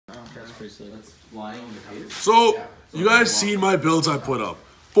That's pretty sick. So, you guys seen my builds I put up.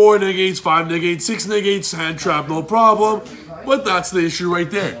 4 negates, 5 negates, 6 negates, hand trap, no problem. But that's the issue right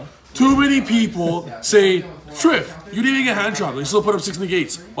there. Too many people say, Trif, you didn't even get hand trap. You still put up 6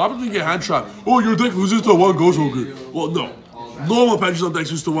 negates. Why would you get hand trap? Oh, your deck loses to 1 Ghost Ogre. Well, no. Normal Pendulum decks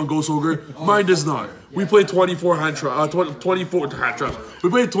lose to 1 Ghost Ogre. Mine does not. We played 24 hand trap, 24 hand traps. We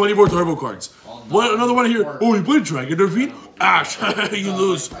played 24 turbo cards. Another one here. Oh, you played Dragon Defeat? Ash, you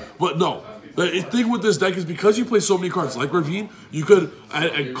lose. But no. The thing with this deck is because you play so many cards like Ravine, you could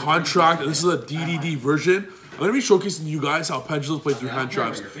contract, and this is a DDD version. I'm going to be showcasing you guys how Pendulums play through hand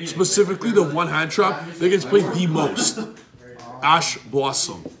traps. Specifically, the one hand trap that gets played the most. Ash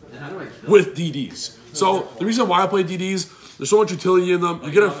Blossom. With DDs. So, the reason why I play DDs, there's so much utility in them.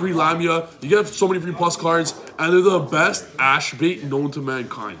 You get a free Lamia, you get so many free plus cards, and they're the best Ash bait known to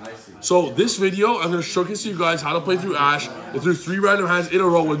mankind. So this video, I'm going to showcase to you guys how to play through Ash and through 3 random hands in a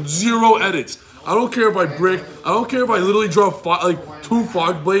row with 0 edits. I don't care if I brick, I don't care if I literally draw 2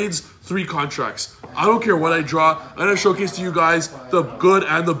 Fog Blades, 3 contracts. I don't care what I draw. I'm going to showcase to you guys the good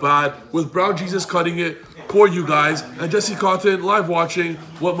and the bad with Brown Jesus cutting it for you guys and Jesse Cotton live watching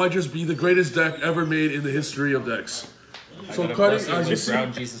what might just be the greatest deck ever made in the history of decks. So cutting, as you see,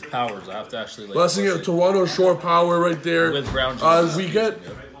 Brown Jesus powers. I have to actually like blessing it. Toronto Shore power right there. With Brown Jesus. We get,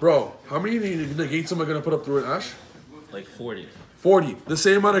 bro. How many negates am I gonna put up through an Ash? Like 40. 40. The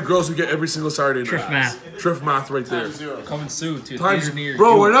same amount of girls we get every single Saturday night. Trif math. Trif math right there. Coming soon to Times,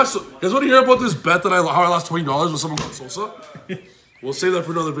 bro. We're not. You guys want to hear about this bet that how I lost $20 with someone called Sosa? We'll save that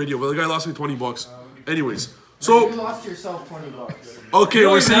for another video. But the guy lost me $20. Anyways. So, you lost yourself $20. Okay,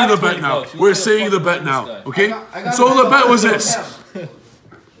 we're saying the bet now. We're saying the bet now. Okay? So the bet was this.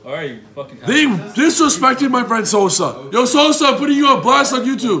 Alright, you fucking They disrespected my friend Sosa. Yo, Sosa, I'm putting you on blast on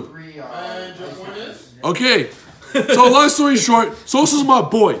YouTube. Okay. So long story short, Sosa's my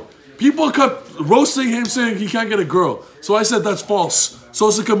boy. People kept roasting him saying he can't get a girl. So I said that's false.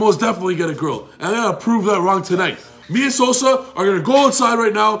 Sosa can most definitely get a girl. And I'm going to prove that wrong tonight. Me and Sosa are going to go outside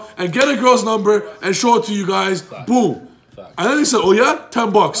right now and get a girl's number and show it to you guys. Boom. And then they said, oh yeah?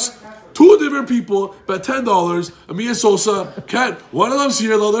 $10. 2 different people bet $10, and me and Sosa can't. One of them's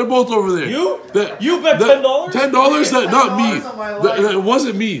here, though. They're both over there. You bet $10? $10? That not me. That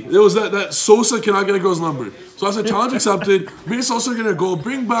wasn't me. It was that Sosa cannot get a girl's number. So I said, challenge accepted. Me and Sosa are going to go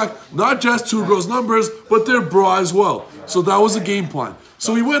bring back not just 2 girls' numbers, but their bra as well. So that was the game plan.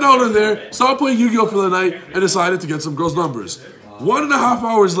 So we went out of there, started playing Yu-Gi-Oh for the night, and decided to get some girls' numbers. 1.5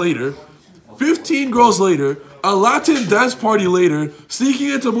 hours later, 15 girls later, a Latin dance party later, sneaking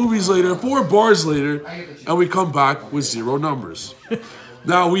into movies later, 4 bars later, and we come back with 0 numbers.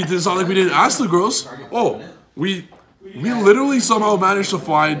 Now, it's not like we didn't ask the girls. Oh, we literally somehow managed to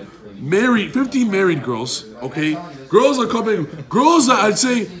find 15 married girls, okay? Girls are coming, girls that I'd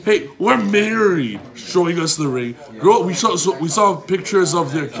say, hey, we're married, showing us the ring. We saw pictures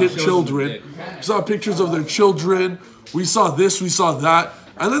of their children. We saw pictures of their children. We saw this, we saw that.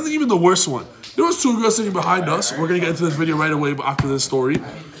 And then even the worst one. There was 2 girls sitting behind us. We're going to get into this video right away after this story.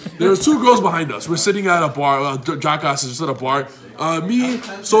 There was 2 girls behind us. We're sitting at a bar. Jackasses just at a bar. Me,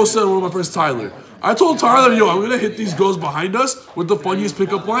 Sosa, and one of my friends, Tyler. I told Tyler, yo, I'm going to hit these girls behind us with the funniest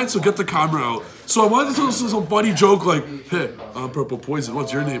pickup line, so get the camera out. So I wanted to tell some funny joke like, hey, I'm Purple Poison,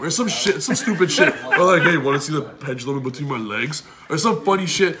 what's your name? Or some shit, some stupid shit. Or like, hey, want to see the pendulum in between my legs? Or some funny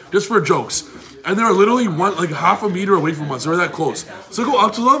shit, just for jokes. And they were literally half a meter away from us. They were that close. So I go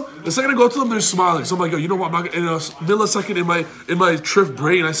up to them. The second I go up to them, they're smiling. So I'm like, yo, you know what? I'm not gonna, in a millisecond in my Trif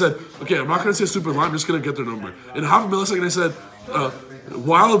brain, I said, okay, I'm not going to say a stupid line. I'm just going to get their number. In half a millisecond, I said,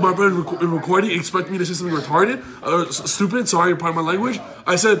 while my friend recording, expect me to say something retarded, stupid, sorry, pardon my language.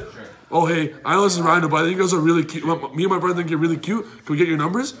 I said, oh, hey, I know this is random, but I think you guys are really cute. Me and my friend think you're really cute. Can we get your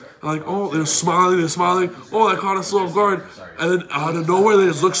numbers? I'm like, oh, they're smiling. Oh, that caught us so off guard. And then out of nowhere, they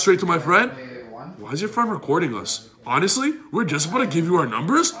just look straight to my friend. Why is your friend recording us? Honestly, we're just about to give you our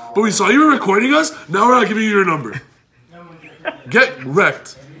numbers, but we saw you were recording us. Now we're not giving you your number. Get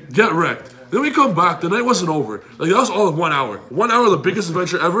wrecked. Get wrecked. Then we come back. The night wasn't over. Like, that was all in 1 hour. 1 hour, the biggest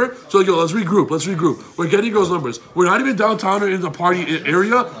adventure ever. So, like, yo, let's regroup. We're getting girls' numbers. We're not even downtown or in the party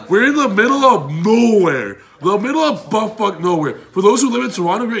area. We're in the middle of nowhere. The middle of butt-fuck nowhere. For those who live in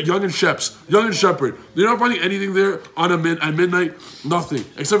Toronto, we're at Yonge and Shepherd. You're not finding anything there on at midnight. Nothing.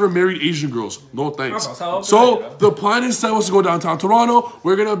 Except for married Asian girls. No thanks. So, the plan instead was to go downtown Toronto.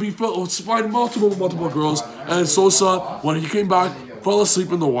 We're going to be find multiple girls. And Sosa, when he came back, fell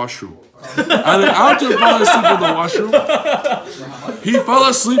asleep in the washroom. And then after falling asleep in the washroom, he fell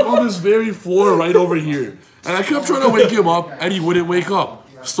asleep on this very floor right over here. And I kept trying to wake him up, and he wouldn't wake up.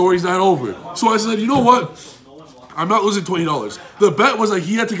 Story's not over. So I said, you know what? I'm not losing $20. The bet was that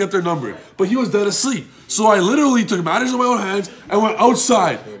he had to get their number, but he was dead asleep. So I literally took matters in my own hands and went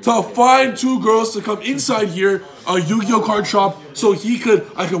outside to find 2 girls to come inside here, a Yu-Gi-Oh card shop, so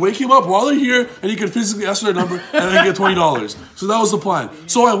I could wake him up while they're here, and he could physically ask for their number, and I get $20. So that was the plan.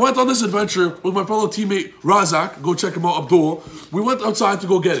 So I went on this adventure with my fellow teammate Razak. Go check him out, Abdul. We went outside to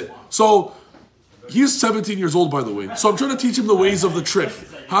go get it. So he's 17 years old, by the way. So I'm trying to teach him the ways of the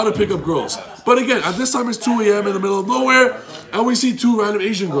Trif, how to pick up girls. But again, at this time it's 2 a.m. in the middle of nowhere, and we see 2 random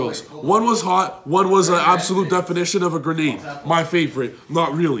Asian girls. One was hot, one was an absolute definition of a grenade. My favorite,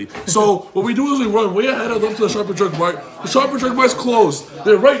 not really. So what we do is we run way ahead of them to the Shopper Drug Mart. The Shopper Drug Mart's closed.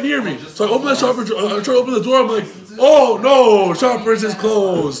 They're right near me. So I open the Shopper, I try to open the door, I'm like, oh no, Shoppers is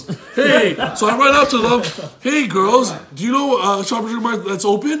closed. Hey, so I run up to them. Hey girls, do you know Shopper Drug Mart that's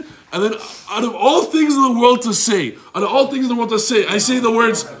open? And then, out of all things in the world to say, I say the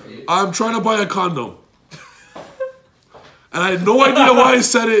words, I'm trying to buy a condom. And I had no idea why I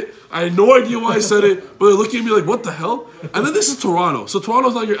said it. But they're looking at me like, what the hell? And then this is Toronto. So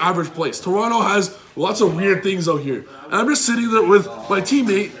Toronto's not your average place. Toronto has lots of weird things out here. And I'm just sitting there with my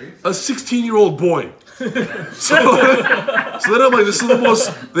teammate, a 16-year-old boy. So then I'm like, this is the most,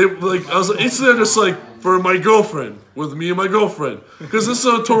 I was like, it's there just like, for my girlfriend, with me and my girlfriend. Because this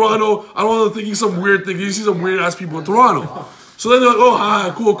is Toronto, I don't want to think some weird thing. You see some weird ass people in Toronto. So then they're like, oh,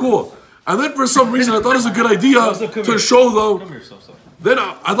 hi, cool. And then for some reason, I thought it was a good idea to show them. Then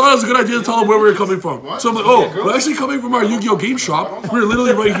I thought it was a good idea to tell them where we were coming from. So I'm like, oh, we're actually coming from our Yu-Gi-Oh game shop. We're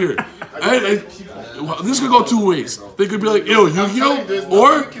literally right here. And this could go 2 ways. They could be like, ew, Yu-Gi-Oh!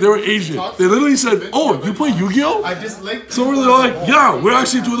 Or they were Asian. They literally said, oh, you play Yu-Gi-Oh? So we're like, yeah, we're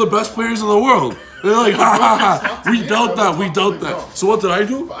actually 2 of the best players in the world. They're like, ha, we doubt that. So what did I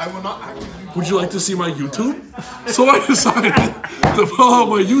do? Would you like to see my YouTube? So I decided to follow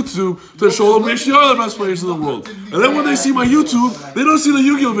my YouTube to show them they actually are the best players in the world. And then when they see my YouTube, they don't see the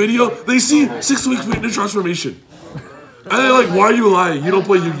Yu-Gi-Oh video, they see 6 weeks fitness transformation. And they're like, why are you lying? You don't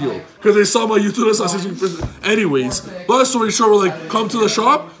play Yu-Gi-Oh! Because they saw my YouTube and saw 6 weeks fitness. Anyways, long story short, we're like, come to the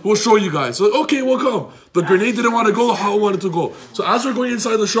shop, we'll show you guys. So like, okay, we'll come. The grenade didn't want to go, How wanted to go. So as we're going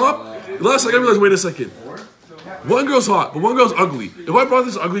inside the shop, last second I realized, wait a second. One girl's hot, but one girl's ugly. If I brought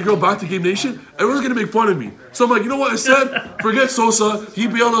this ugly girl back to Game Nation, everyone's gonna make fun of me. So I'm like, you know what I said? Forget Sosa, he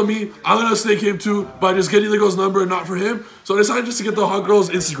bailed on me, I'm gonna stake him too by just getting the girl's number and not for him. So I decided just to get the hot girl's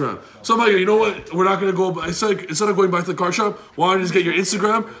Instagram. So I'm like, you know what, we're not gonna go, I said, instead of going back to the card shop, why don't you just get your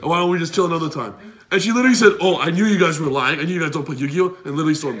Instagram, and why don't we just chill another time? And she literally said, oh, I knew you guys were lying, I knew you guys don't play Yu-Gi-Oh! And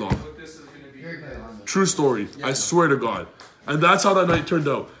literally stormed off. True story, I swear to God. And that's how that night turned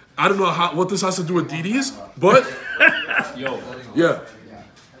out. I don't know what this has to do with DDs, but Yo, yeah.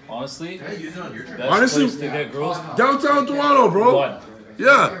 honestly, best place to get girls. Downtown Toronto, bro. One.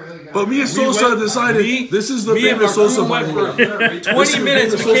 Yeah. But me and Sosa decided this is the famous Sosa money. 20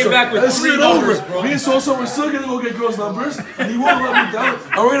 minutes, we came back with 3 numbers, bro. Me and Sosa, we're still gonna go get girls' numbers, and he won't let me down.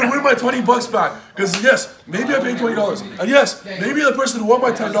 And we're gonna win my $20 back. Because yes, maybe I paid $20. And yes, maybe the person who won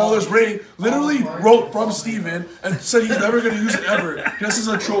my $10, Ray, literally wrote from Steven and said he's never gonna use it ever. This is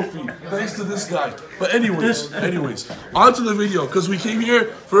a trophy, thanks to this guy. But anyways, on to the video, because we came here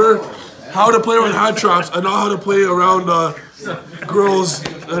for how to play around hand traps and not how to play around girls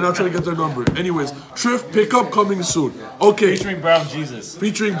and not trying to get their number. Anyways, Trif pickup coming soon. Okay. Featuring Brown Jesus.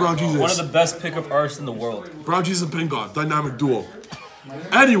 One of the best pickup artists in the world. Brown Jesus and Pengod, dynamic duo.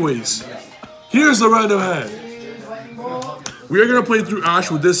 Anyways, here's the random hand. We are going to play through Ash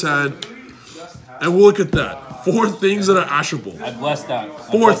with this hand, and we'll look at that. 4 things that are Ashable. I bless that.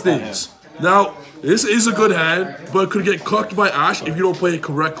 4 things. Now, this is a good hand, but it could get cooked by Ash if you don't play it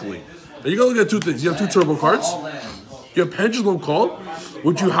correctly. Now, you got to look at 2 things. You have 2 turbo cards. You have Pendulum Call,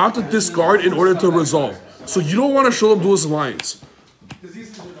 which you have to discard in order to resolve. So you don't want to show them Duelist Alliance.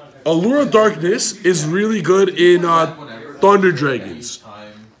 Allure of Darkness is really good in Thunder Dragons.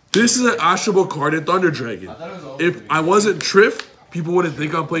 This is an Ashable card in Thunder Dragon. If I wasn't Trif, people wouldn't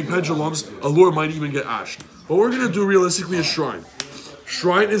think I'm playing Pendulums. Allure might even get ashed. What we're going to do realistically is Shrine.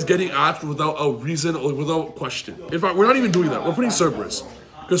 Shrine is getting ashed without a reason or without question. In fact, we're not even doing that. We're putting Cerberus.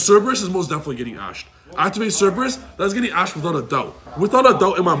 Because Cerberus is most definitely getting ashed. Activate Cerberus, that's getting ashed without a doubt. Without a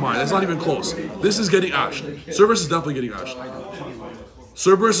doubt in my mind, that's not even close. This is getting ashed. Cerberus is definitely getting ashed.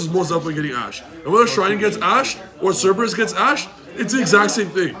 Cerberus is most definitely getting ashed. And whether Shrine gets ashed or Cerberus gets ashed, it's the exact same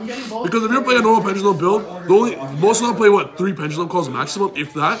thing. Because if you're playing a normal Pendulum build, most of them play, 3 Pendulum calls maximum,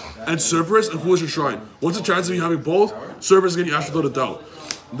 if that, and Cerberus and Foolish and Shrine. What's the chance of you having both? Cerberus is getting ashed without a doubt.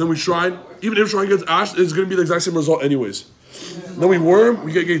 And then we Shrine. Even if Shrine gets ashed, it's going to be the exact same result anyways. Then we Worm,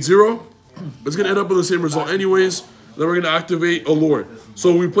 we get gate 0. It's going to end up with the same result anyways. Then we're gonna activate Allure.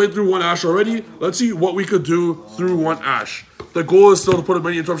 So we played through one Ash already. Let's see what we could do through one Ash. The goal is still to put as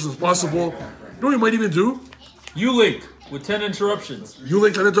many interruptions as possible. You know what we might even do? Ulink with 10 interruptions.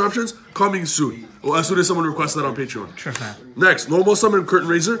 Ulink 10 interruptions coming soon. Well, as soon as someone requests that on Patreon. Trif. Next, normal summon Curtain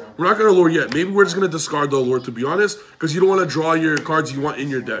Raiser. We're not gonna Allure yet. Maybe we're just gonna discard the Allure, to be honest, because you don't want to draw your cards you want in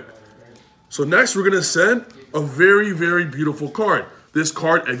your deck. So next, we're gonna send a very, very beautiful card. This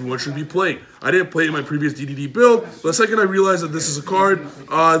card everyone should be playing. I didn't play it in my previous DDD build, but the second I realized that this is a card,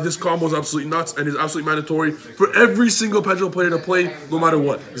 this combo is absolutely nuts and is absolutely mandatory for every single Pendulum player to play, no matter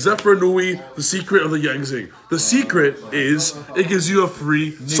what. Zephyr Nui, the secret of the Yangzing. The secret is it gives you a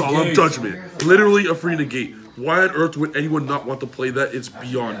free Solemn Judgment. Literally a free negate. Why on earth would anyone not want to play that? It's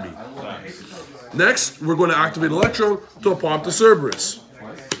beyond me. Next, we're going to activate Electrum to pop the Cerberus.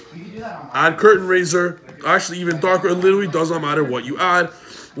 Add Curtain Raiser. Actually, even darker, it literally does not matter what you add.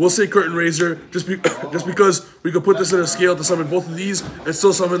 We'll say Curtain Raiser just because we could put this in a scale to summon both of these and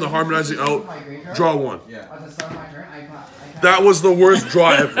still summon the Harmonizing out. Draw one. That was the worst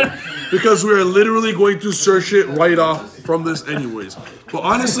draw ever. Because we are literally going to search it right off from this anyways. But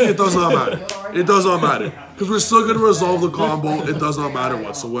honestly, it does not matter. It does not matter. Because we're still going to resolve the combo. It does not matter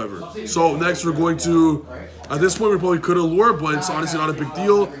whatsoever. So next we're going to, at this point we probably could Allure, but it's honestly not a big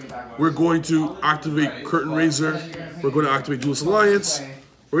deal. We're going to activate Curtain Raiser. We're going to activate Duelist Alliance.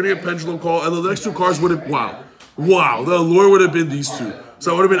 We're going to get Pendulum Call. And the next two cards would have, wow. Wow, the Allure would have been these two.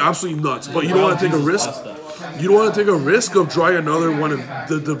 So that would have been absolutely nuts. But you don't want to take a risk. You don't want to take a risk of drawing another one of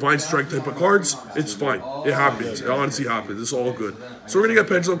the Divine Strike type of cards. It's fine. It happens. It honestly happens. It's all good. So we're going to get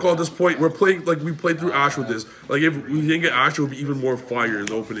Pendulum Call at this point. We're playing, like we played through Ash with this. Like if we didn't get Ash, it would be even more fire in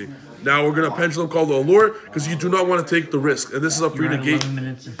the opening. Now we're going to Pendulum Call the Allure because you do not want to take the risk. And this is a free negate. 11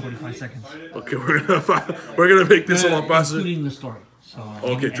 minutes and 45 seconds. Okay, we're gonna make this a lot faster. Including the story. So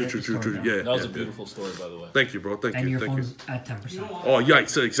Okay, true. Yeah, That was a beautiful story, by the way. Thank you, bro. Thank And you. your Thank you. phone's at 10%. Oh,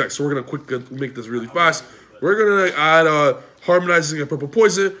 yikes. Exactly. So we're going to make this really fast. We're going to add Harmonizing and Purple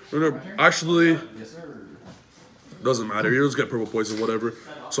Poison. We're going to actually... Doesn't matter. You just get Purple Poison, whatever.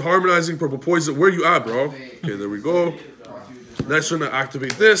 So Harmonizing, Purple Poison. Where you at, bro? Okay, there we go. Next, we're going to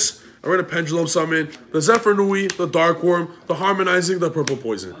activate this. We're going to Pendulum Summon the Zephyr Nui, the Dark Worm, the Harmonizing, the Purple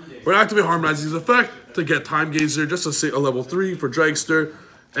Poison. We're going to activate Harmonizing's effect to get Time Gazer, just to say a level 3 for Dragster.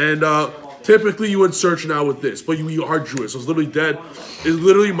 And typically you would search now with this, but you hard drew it, so it's literally dead. It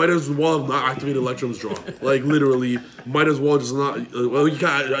literally might as well have not activated Electrum's draw. Like literally, might as well just not. Well, you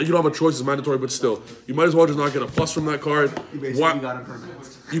can't. You don't have a choice; it's mandatory, but still, you might as well just not get a plus from that card. You basically got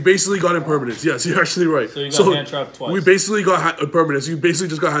impermanence. You basically got impermanence. Yes, you're actually right. So you got hand trapped twice. We basically got impermanence. You basically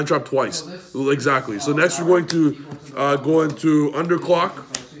just got hand trapped twice. Exactly. So next we're going to go into Underclock.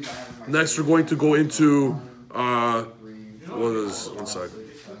 Next we're going to go into what is one sec.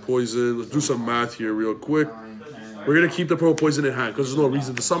 Poison. Let's do some math here real quick. We're going to keep the Purple Poison in hand because there's no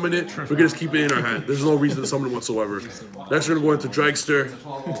reason to summon it. We're going to just keep it in our hand. There's no reason to summon it whatsoever. Next, we're going to go into Dragster.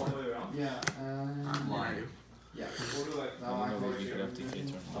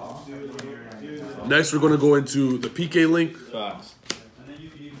 Next, we're going to go into the PK Link.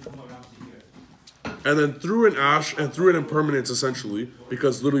 And then through an Ash and through an Impermanence, essentially,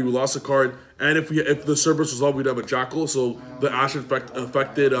 because literally we lost a card. And if the Cerberus was off, we'd have a Jackal. So the Ash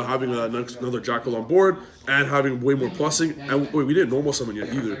affected having another Jackal on board and having way more plussing. And wait, we didn't normal summon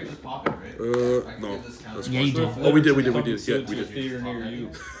yet either. No. That's Yeah, you did. Oh, we did. Yeah, we did. Theater near you.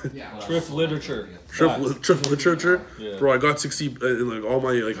 Trif literature. Trif literature? Yeah. Bro, I got 60 in like all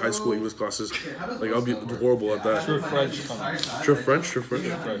my like high school English classes. Like I'll be horrible at that. Trif French coming. Trif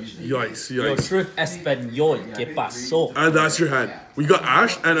French? Yikes. Yo, Trif Espanol, ¿qué pasó? And that's your hand. We got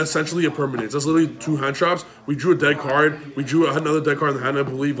Ash and essentially a Permanence. That's literally 2 hand traps. We drew a dead card. We drew another dead card in the hand. I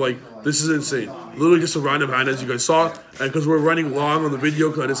believe like this is insane. Literally just a random hand as you guys saw. And because we're running long on the video,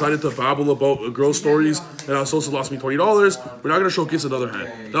 because I decided to babble about girl stories, and I also lost me $20. We're not gonna showcase another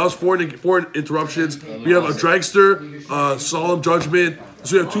hand. That was four interruptions. We have a Dragster, Solemn Judgment.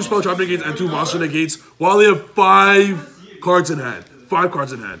 So we have 2 Spell Trap Negates and 2 Monster Negates, while they have 5 cards in hand. 5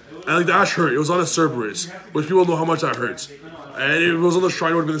 cards in hand. And like the Ash hurt. It was on a Cerberus, which people know how much that hurts. And if it was on the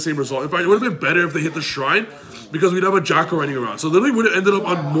Shrine, it would have been the same result. In fact, it would have been better if they hit the Shrine, because we'd have a Jackal running around. So literally would have ended up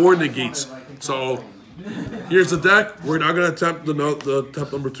on more Negates. So here's the deck. We're not going to attempt the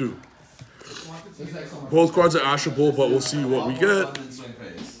attempt number 2. Both cards are Ashable, but we'll see what we get.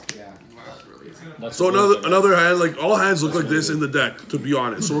 So another hand, like all hands look like this in the deck, to be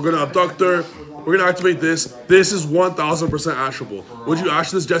honest. So we're going to Abductor. We're going to activate this. This is 1000% Ashable. Would you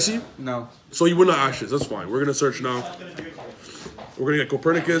Ash this, Jesse? No. So you would not Ash this. That's fine. We're going to search now. We're going to get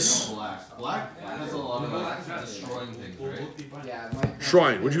Copernicus. Black has a lot of destroying things, right?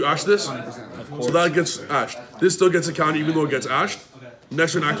 Shrine. Would you ash this? So that gets ashed. This still gets a counter even though it gets ashed.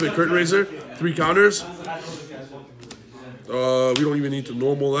 Next turn, activate Curtain Raiser. 3 counters. We don't even need to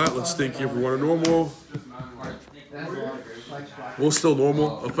normal that. Let's think if we want a normal. We'll still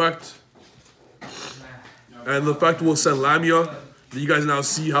normal effect. And the effect will send Lamia. You guys now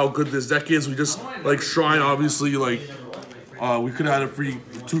see how good this deck is. We just, like, Shrine, obviously, like, we could have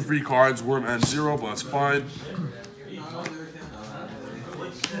had 2 free cards, Worm and 0, but that's fine.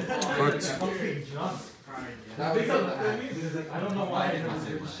 Effect.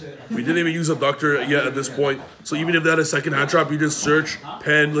 We didn't even use Abductor yet at this point, so even if they had a second hand trap, you just search,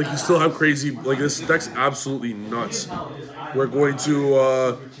 pen, like you still have crazy, like this deck's absolutely nuts. We're going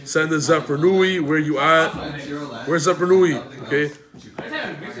to send the Zephyr where you at? Where's Zephyr Okay.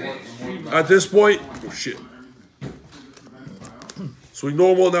 At this point, oh shit. So we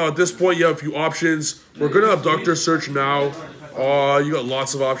normal now. At this point, you have a few options. We're gonna Abductor search now. You got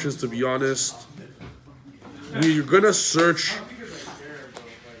lots of options to be honest. We're gonna search. I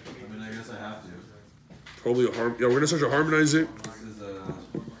mean, I guess I have to. Probably a harm. Yeah, we're gonna search a harmonize it.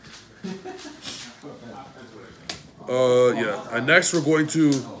 Yeah. And next we're going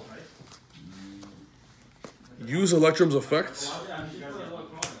to use Electrum's effect.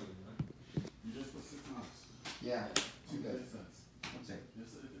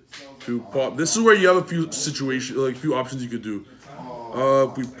 To pop. This is where you have a few situations, like a few options you could do.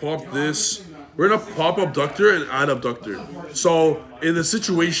 We pop this. We're gonna pop Abductor and add Abductor. So in the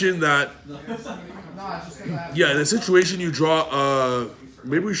situation that, yeah, in the situation you draw,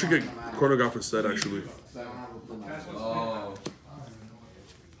 maybe we should get Chronograph instead. Actually,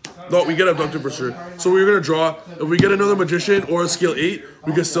 no, we get Abductor for sure. So we're gonna draw. If we get another Magician or a scale 8,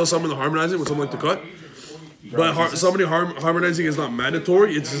 we can still summon the Harmonizing with something like the cut. But somebody harmonizing is not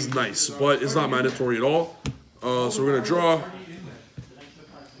mandatory. It's just nice, but it's not mandatory at all. So we're gonna draw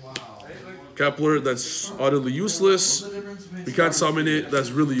Kepler. That's utterly useless. We can't summon it. That's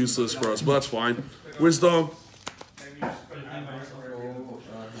really useless for us, but that's fine. Wisdom.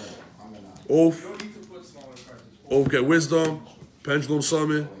 Oath. Oath. Get Wisdom. Pendulum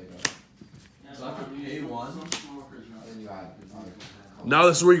summon. Now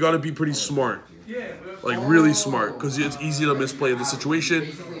this is where you gotta be pretty smart. Like really smart, because it's easy to misplay in this situation.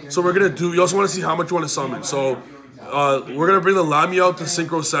 So we're gonna do. You also want to see how much you want to summon. So we're gonna bring the Lamia out to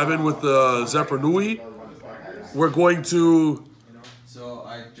Synchro 7 with the Zephyr We're going to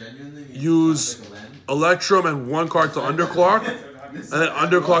use Electrum and 1 card to underclock, and then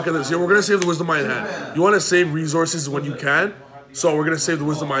underclock and then zero. We're gonna save the Wisdom Mind in hand. You want to save resources when you can, so we're gonna save the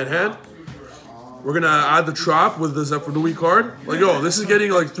Wisdom Mind in hand. We're gonna add the trap with the Zephyr card. Like, yo, this is getting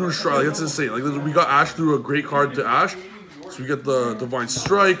like through Strike. Like, it's insane. Like, we got Ash through a great card to Ash. So we get the Divine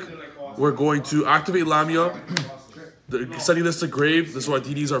Strike. We're going to activate Lamia. Sending this to Grave. This is why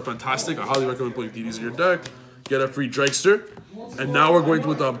DDs are fantastic. I highly recommend putting DDs in your deck. Get a free Dragster. And now we're going to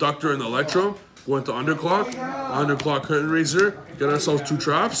with the Abductor and the Electrum. Going to Underclock. Underclock Curtain Raiser. Get ourselves 2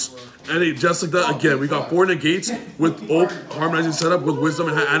 traps. And just like that, again, we got 4 Negates with Oak harmonizing setup with Wisdom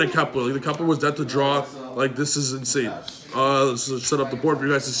and a Kepler. Like, the Kepler was dead to draw. Like, this is insane. Let's set up the board for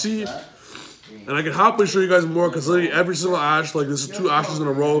you guys to see. And I can happily show you guys more because literally every single Ash, like, this is 2 Ashes in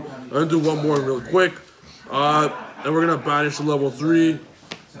a row. I'm going to do one more real quick. And we're going to banish to level 3.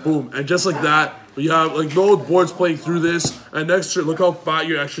 Boom. And just like that, you have, like, no boards playing through this. And next turn, look how fat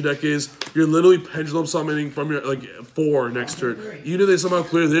your extra deck is. You're literally pendulum summoning from your, like, 4 next turn. Even if they somehow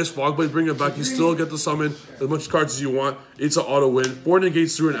clear this, Fogblade, bring it back, you still get to summon as much cards as you want. It's an auto win. 4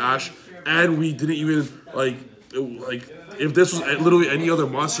 Negates through an Ash. And we didn't even, like, if this was literally any other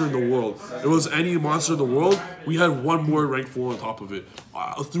monster in the world, it was any monster in the world, we had 1 more rank 4 on top of it.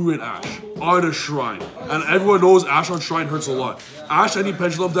 Through an Ash. On a Shrine. And everyone knows Ash on Shrine hurts a lot. Ash any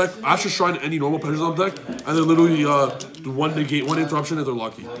Pendulum deck, Ash a Shrine any normal Pendulum deck, and then literally 1 negate, 1 interruption and they're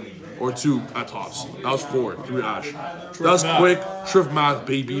lucky. Or 2 at tops. That was 4 through Ash. That was quick. Trif math,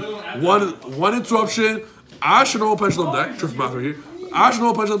 baby. One interruption. Ash and normal Pendulum deck. Trif math right here. Ash and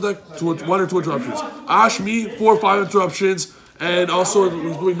normal Pendulum deck, 1 or 2 interruptions. Ash, me, 4 or 5 interruptions. And also,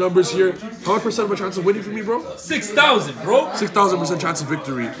 we're doing numbers here. How much percent of a chance of winning for me, bro? 6,000, bro. 6,000% chance of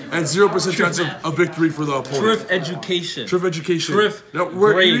victory. And 0% chance of victory for the opponent. Trif education. Trif education. Trif now,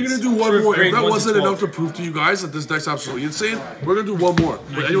 we're going to do one more. If that wasn't 12. enough to prove to you guys that this deck's absolutely insane, we're going to do one more.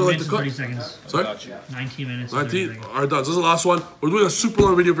 Would anyone like to cut? 30 seconds. Sorry? 19 minutes. 19? Alright, done. So this is the last one. We're doing a super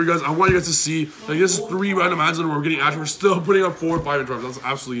long video for you guys. I want you guys to see. Like, this is 3 random hands and we're getting Ash. We're still putting up 4 or 5 interruptions. That's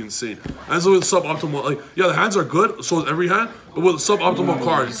absolutely insane. And so with suboptimal, like, yeah, the hands are good. So is every hand. but with suboptimal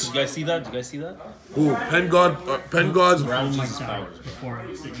cards. Did you guys see that? Did you guys see that? Ooh, Pen Gods. Round my Jesus God, powers. before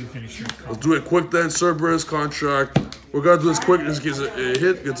you finish your call. Let's do it quick then. Cerberus contract. We're gonna do this quick just in case it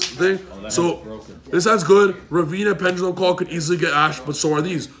hit, gets the thing. So this hand's good. Ravina Pendulum Call could easily get Ash, but so are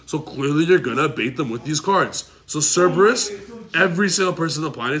these. So clearly you're gonna bait them with these cards. So Cerberus, every single person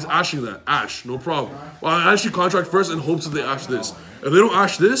on the planet is ashing that. Ash, no problem. Well, I actually contract first in hopes that they ash this. If they don't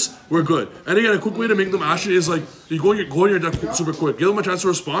ash this, we're good. And again, a quick way to make them ash it is like you go in your deck super quick. Give them a chance to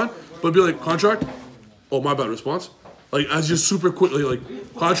respond, but be like, contract. Oh, my bad, response. Like, as you super quickly, like,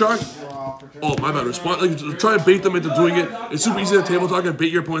 contract. Oh, my bad, response. Like, try to bait them into doing it. It's super easy to table talk and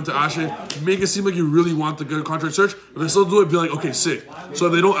bait your opponent to ash it. Make it seem like you really want to get a contract search. If they still do it, be like, okay, sick. So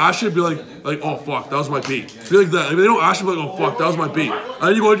if they don't ash it, be like, oh, fuck, that was my bait. Be like that. If they don't ash it, be like, oh, fuck, that was my bait. And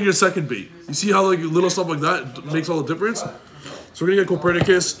then you go into your second bait. You see how, like, little stuff like that makes all the difference? So we're going to get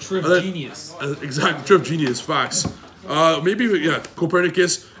Copernicus. Trif genius. Exactly, Trif genius, facts. Maybe, yeah,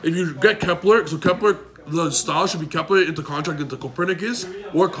 Copernicus. If you get Kepler, so Kepler, the style should be Kepler into contract into Copernicus,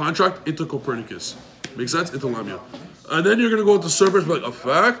 or contract into Copernicus. Makes sense? Into Lamia. And then you're going to go into Cerberus, like,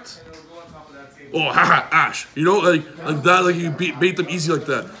 effect. Oh, haha, Ash. You know, like that, like you bait them easy like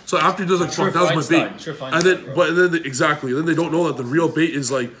that. So after you do this, like, fuck, that was my bait. And then, exactly, then they don't know that the real bait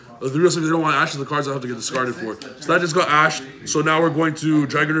is like, the real thing they don't want Ash is the cards that have to get discarded for. So that just got Ashed. So now we're going to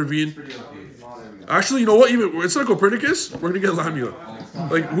Dragon Ravine. Actually, you know what? Even instead of Copernicus, we're gonna get Lamia.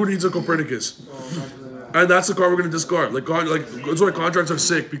 Like, who needs a Copernicus? And that's the card we're gonna discard. Like that's why contracts are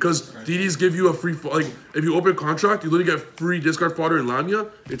sick, because DDs give you a free. Like, if you open contract, you literally get free discard fodder in Lamia.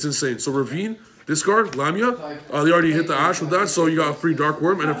 It's insane. So Ravine, discard Lamia. They already hit the Ash with that, so you got a free Dark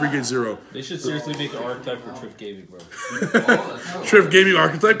Worm and a free Gate 0. They should seriously make an archetype for Trif Gaming, bro. Trif Gaming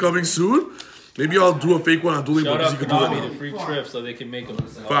archetype coming soon. Maybe I'll do a fake one on Dueling because you can do Konami, that. the free Trif, so they can make them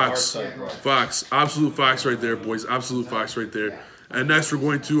Facts. Facts. Absolute facts right there, boys. Absolute facts right there. And next we're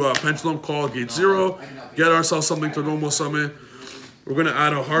going to Pendulum Call Gate 0. Get ourselves something to normal summon. We're going to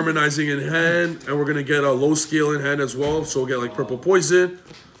add a Harmonizing in hand. And we're going to get a low scale in hand as well. So we'll get like Purple Poison.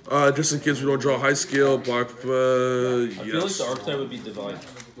 Just in case we don't draw high scale. Black, I feel like the archetype would be Divine.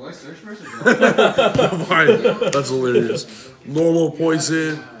 Do I search first? Divine. That's hilarious. Normal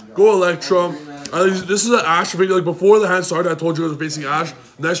Poison. Go Electrum. This is an Ash video. Like, before the hand started, I told you I was facing Ash.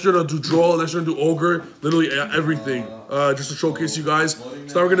 Next you're gonna do Draw. Next you're gonna do Ogre. Literally everything. Just to showcase you guys.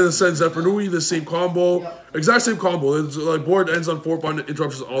 So now we're gonna send Zephyrnui, the same combo. Exact same combo. It's like board ends on 4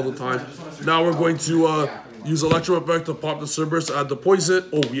 interruptions all the time. Now we're going to use Electrum effect to pop the Cerberus, add the Poison.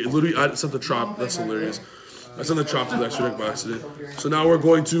 Oh, we literally sent the Trap. That's hilarious. I sent the Trap to the extra deck by accident. So now we're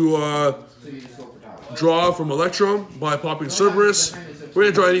going to draw from Electrum by popping Cerberus. We're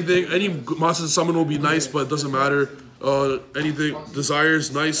gonna draw anything. Any monster summon will be nice, but it doesn't matter. Anything.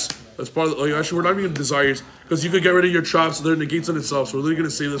 Desires, nice. That's part of the, like, actually, we're not even gonna Desires, because you could get rid of your traps, so they're negates on itself. So we're literally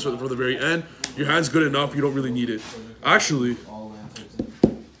gonna save this for the very end. Your hand's good enough, you don't really need it. Actually,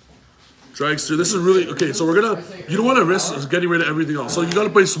 Dragster, this is really, okay, so we're gonna, you don't wanna risk getting rid of everything else. So you gotta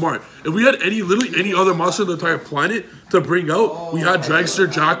play smart. If we had literally any other monster on the entire planet to bring out, we had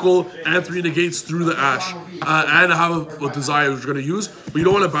Dragster, Jackal, and 3 negates through the Ash. And have a Desire, which we're gonna use, but you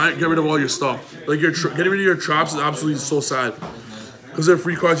don't wanna get rid of all your stuff. Like, getting rid of your traps is absolutely so sad, because they're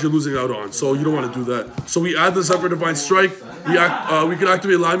free cards you're losing out on, so you don't wanna do that. So we add the Zephyr Divine Strike, we can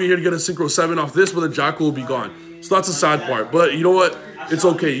activate Lamia here to get a Synchro 7 off this, but the Jackal will be gone. So that's the sad part, but you know what? It's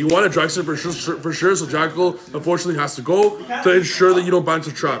okay. You want a Dragster for sure, so Jackal unfortunately has to go to ensure that you don't banish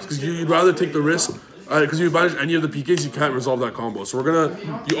the traps, because you'd rather take the risk, because you banish any of the PKs, you can't resolve that combo. So we're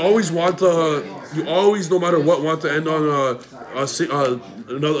gonna, you always, no matter what, want to end on a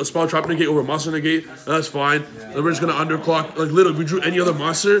spell trap negate over monster negate, and that's fine. Then we're just gonna underclock, like literally, if we drew any other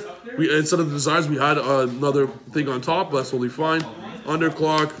monster, instead of the Desires, we had another thing on top, but that's totally fine.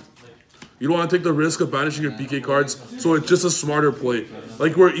 Underclock. You don't want to take the risk of banishing your PK cards, so it's just a smarter play.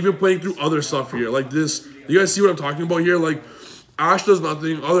 Like, we're even playing through other stuff here, like this. You guys see what I'm talking about here? Like, Ash does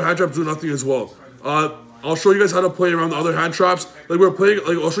nothing, other hand traps do nothing as well. I'll show you guys how to play around the other hand traps. Like, I'll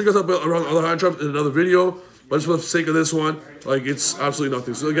show you guys how to play around the other hand traps in another video, but just for the sake of this one, like, it's absolutely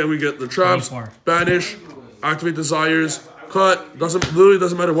nothing. So again, we get the traps, banish, activate Desires, cut. Literally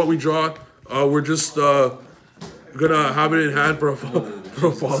doesn't matter what we draw. We're just gonna have it in hand for a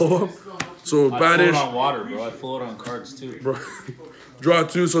follow-up. So banish. I float on water, bro. I float on cards too. Bro. Draw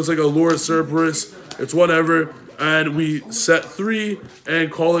 2, so it's like a Lure Cerberus. It's whatever. And we set 3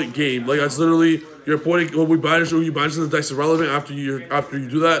 and call it game. Like, that's literally your opponent. When you banish the deck's irrelevant after you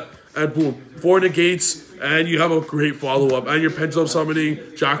do that. And boom, 4 negates and you have a great follow-up, and your Pendulum summoning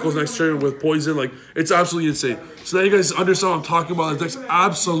Jackals next turn with Poison. Like, it's absolutely insane. So now you guys understand what I'm talking about. This deck's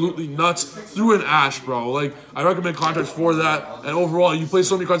absolutely nuts through an Ash, bro. Like, I recommend contracts for that. And overall, you play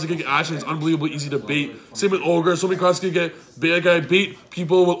so many cards that can get Ash, and it's unbelievably easy to bait. Same with Ogre. So many cards can get bait. Like, I bait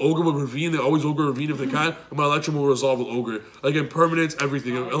people with Ogre with Ravine. They always Ogre Ravine if they can. And my Electrum will resolve with Ogre. Like, in permanents,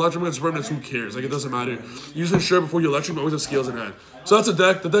 everything. Electrum against permanents, who cares? Like, it doesn't matter. Usually, sure, before you Electrum, you always have scales in hand. So that's a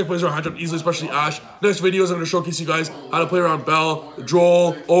deck. The deck plays around high jump easily, especially Ash. Next videos, I'm going to showcase you guys how to play around Bell,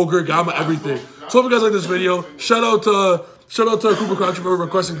 Droll, Ogre, Gamma, everything. So hope you guys like this video. Shout out to Cooper Crouch for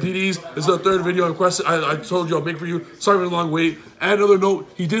requesting DDs. This is the third video I told you I'll make for you. Sorry for the long wait. And another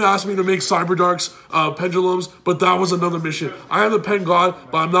note, he did ask me to make Cyberdark's Pendulums, but that was another mission. I am the Pen God,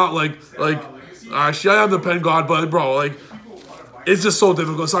 but I'm not actually I am the Pen God, but bro, like, it's just so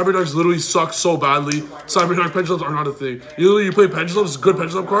difficult. Cyberdarks literally suck so badly. Cyberdark Pendulums are not a thing. You play Pendulums, good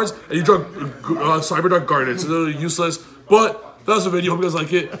Pendulum cards, and you draw Cyberdark Garnets. It's literally useless, but that was the video. Hope you guys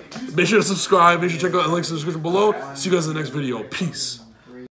like it. Make sure to subscribe. Make sure to check out the links in the description below. See you guys in the next video. Peace.